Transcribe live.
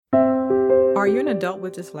Are you an adult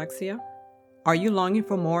with dyslexia? Are you longing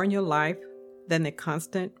for more in your life than the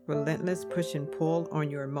constant, relentless push and pull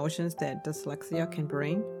on your emotions that dyslexia can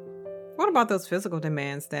bring? What about those physical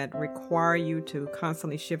demands that require you to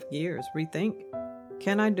constantly shift gears, rethink?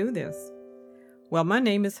 Can I do this? Well, my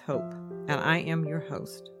name is Hope, and I am your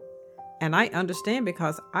host. And I understand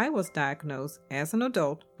because I was diagnosed as an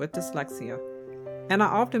adult with dyslexia, and I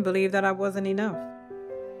often believed that I wasn't enough.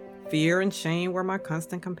 Fear and shame were my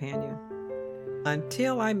constant companion.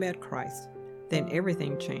 Until I met Christ, then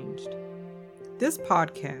everything changed. This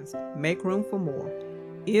podcast, Make Room for More,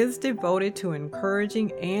 is devoted to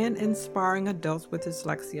encouraging and inspiring adults with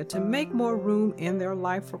dyslexia to make more room in their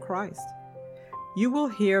life for Christ. You will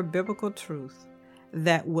hear biblical truth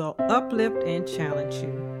that will uplift and challenge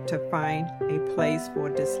you to find a place for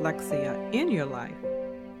dyslexia in your life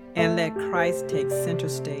and let Christ take center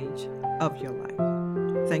stage of your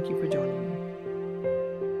life. Thank you for joining me.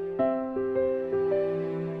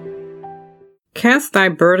 Cast thy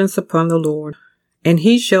burdens upon the Lord, and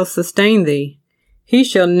he shall sustain thee. He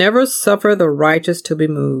shall never suffer the righteous to be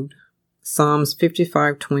moved. Psalms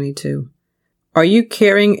 55:22. Are you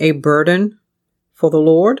carrying a burden for the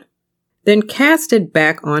Lord? Then cast it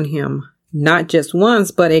back on him, not just once,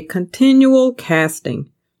 but a continual casting.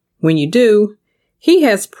 When you do, he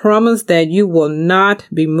has promised that you will not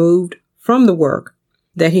be moved from the work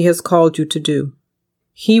that he has called you to do.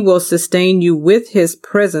 He will sustain you with his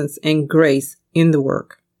presence and grace in the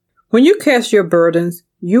work. When you cast your burdens,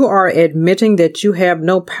 you are admitting that you have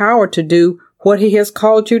no power to do what he has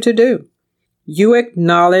called you to do. You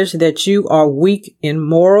acknowledge that you are weak in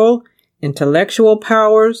moral, intellectual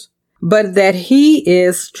powers, but that he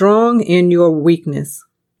is strong in your weakness.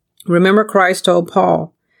 Remember, Christ told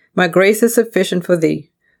Paul, "My grace is sufficient for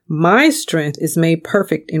thee. My strength is made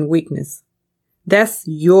perfect in weakness." That's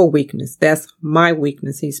your weakness. That's my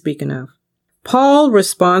weakness he's speaking of. Paul's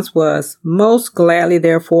response was, "Most gladly,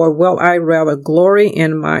 therefore, will I rather glory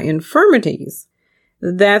in my infirmities,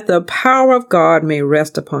 that the power of God may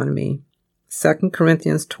rest upon me." 2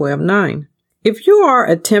 Corinthians 12:9. If you are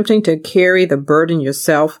attempting to carry the burden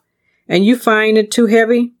yourself and you find it too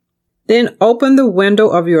heavy, then open the window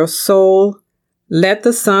of your soul. Let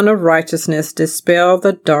the Son of Righteousness dispel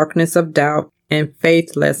the darkness of doubt and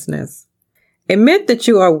faithlessness. Admit that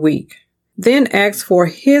you are weak. Then ask for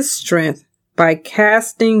his strength by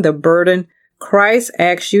casting the burden Christ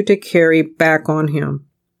asks you to carry back on him.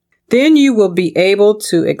 Then you will be able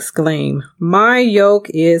to exclaim, "My yoke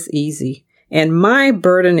is easy and my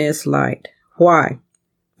burden is light." Why?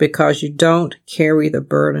 Because you don't carry the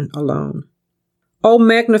burden alone. Oh,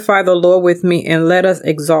 magnify the Lord with me and let us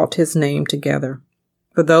exalt his name together.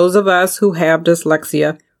 For those of us who have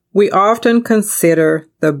dyslexia, we often consider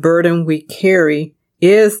the burden we carry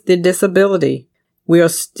is the disability. We are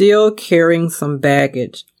still carrying some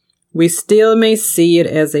baggage. We still may see it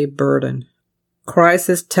as a burden. Christ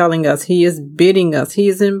is telling us, he is bidding us, he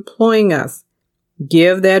is imploring us,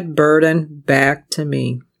 give that burden back to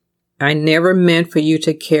me. I never meant for you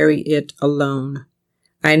to carry it alone.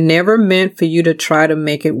 I never meant for you to try to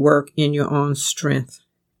make it work in your own strength.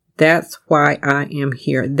 That's why I am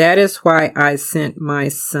here. That is why I sent my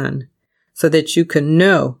son, so that you can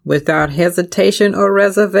know without hesitation or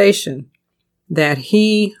reservation that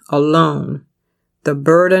he alone, the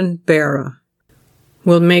burden bearer,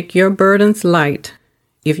 will make your burdens light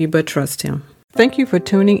if you but trust him. Thank you for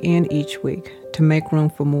tuning in each week to Make Room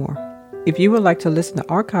for More. If you would like to listen to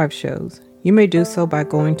archive shows, you may do so by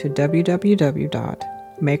going to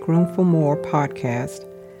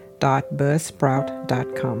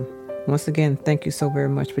www.makeroomformorepodcast.buzzsprout.com. Once again, thank you so very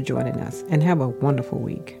much for joining us and have a wonderful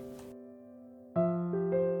week.